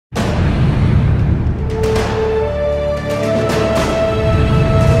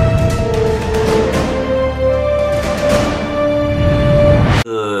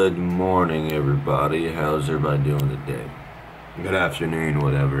everybody. How's everybody doing today? Good afternoon,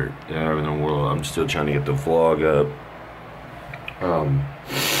 whatever in the world. I'm still trying to get the vlog up.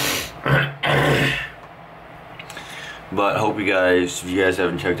 But hope you guys, if you guys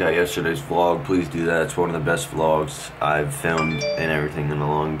haven't checked out yesterday's vlog, please do that. It's one of the best vlogs I've filmed and everything in a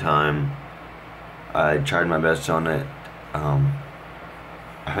long time. I tried my best on it.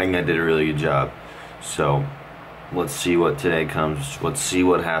 I think I did a really good job. So let's see what today comes. Let's see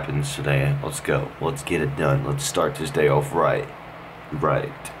what happens today. Let's go. Let's get it done. Let's start this day off right.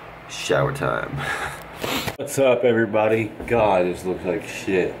 Shower time. What's up, everybody? God, this looks like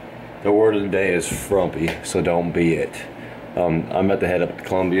shit. The word of the day is frumpy, so don't be it. I'm about to head up to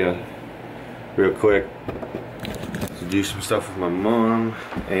Columbia real quick to do some stuff with my mom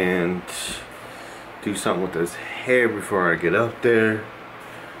and do something with this hair before I get up there.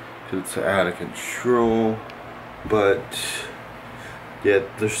 It's out of control. But yeah,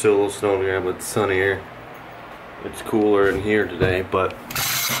 there's still a little snow in here, but it's sunnier. It's cooler in here today, but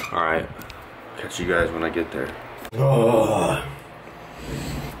alright. Catch you guys when I get there. Oh.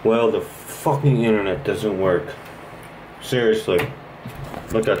 Well, the fucking internet doesn't work. Seriously.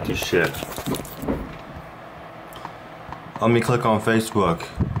 Look at this shit. Let me click on Facebook.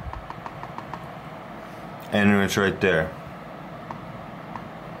 And it's right there.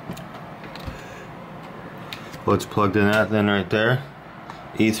 Let's plug in that then right there.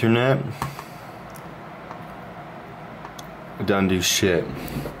 Ethernet. Doesn't do shit.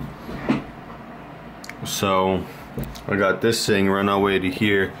 So I got this thing run all the way to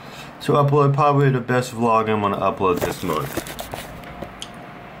here. So upload probably the best vlog I'm gonna upload this month.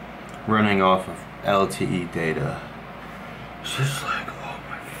 Running off of LTE data. It's just like, oh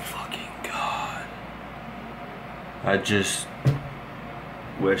my fucking god. I just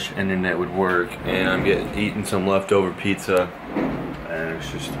wish internet would work, and I'm eating some leftover pizza, and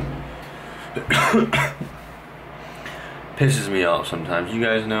it's just pisses me off sometimes. You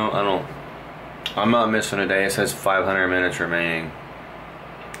guys know I'm not missing a day. It says 500 minutes remaining.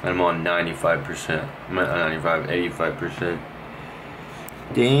 I'm on 95%. I'm at 85%.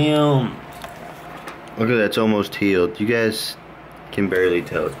 Damn. Look at that, it's almost healed. You guys can barely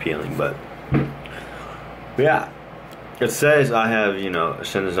tell it's peeling, but yeah. It says I have, you know,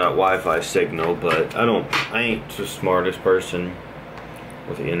 sends out Wi-Fi signal, but I ain't the smartest person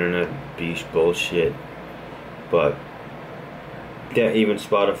with the internet beast bullshit. But yeah, even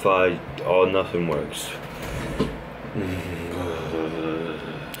Spotify, nothing works.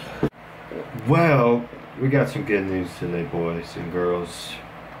 Well, we got some good news today, boys and girls.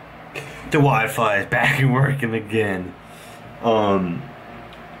 The Wi-Fi is back and working again.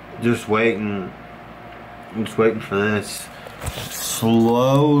 Just waiting. I'm just waiting for this.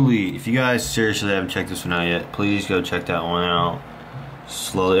 Slowly. If you guys seriously haven't checked this one out yet, please go check that one out.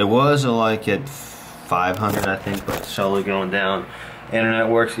 Slowly. It was like at 500, I think, but it's slowly going down. Internet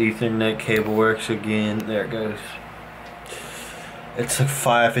works, Ethernet cable works again. There it goes. It's like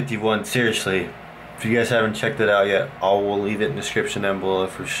 551. Seriously, if you guys haven't checked it out yet, I will leave it in the description down below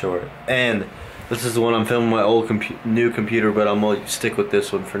for sure. And this is the one I'm filming my old new computer, but I'm gonna stick with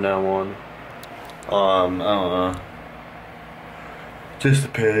this one for now on. I don't know. Just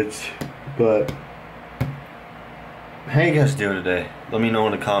depends. But how you guys doing today? Let me know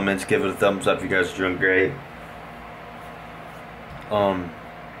in the comments. Give it a thumbs up if you guys are doing great.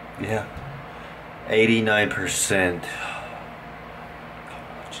 Yeah. 89%.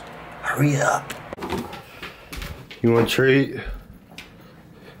 Hurry up. You want a treat?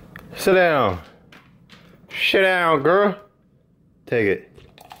 Sit down. Sit down, girl. Take it.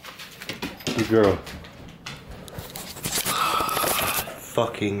 Good girl.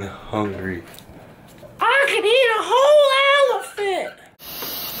 Fucking hungry. I can eat a whole elephant.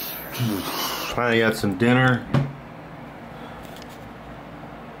 Finally got some dinner.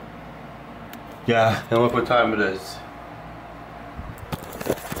 Yeah, and look what time it is.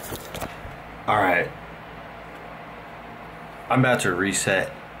 Alright. I'm about to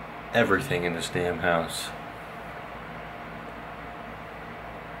reset everything in this damn house.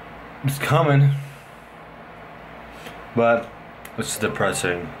 It's coming. But it's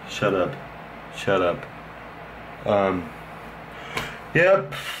depressing. Shut up. Shut up.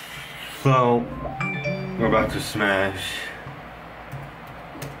 Yep. So we're about to smash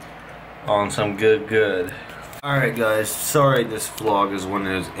on some good. Alright guys, sorry this vlog is one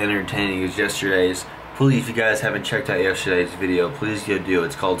as entertaining as yesterday's. Please, if you guys haven't checked out yesterday's video, please go do it.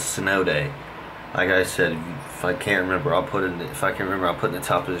 It's called Snow Day. Like I said, if I can't remember, I'll put it in the, if I can remember, I'll put it in the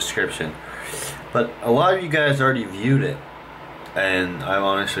top of the description. But a lot of you guys already viewed it, and I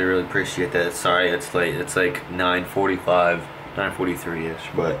honestly really appreciate that. Sorry it's late. It's like 9:45,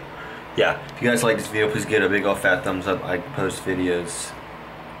 9:43ish, but yeah, if you guys like this video, please give it a big old fat thumbs up. I post videos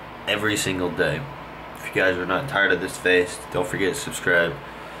every single day. If you guys are not tired of this face, don't forget to subscribe.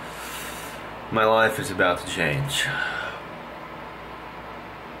 My life is about to change.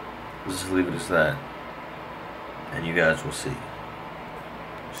 Let's just leave it as that. And you guys will see.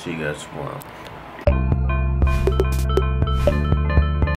 See you guys tomorrow.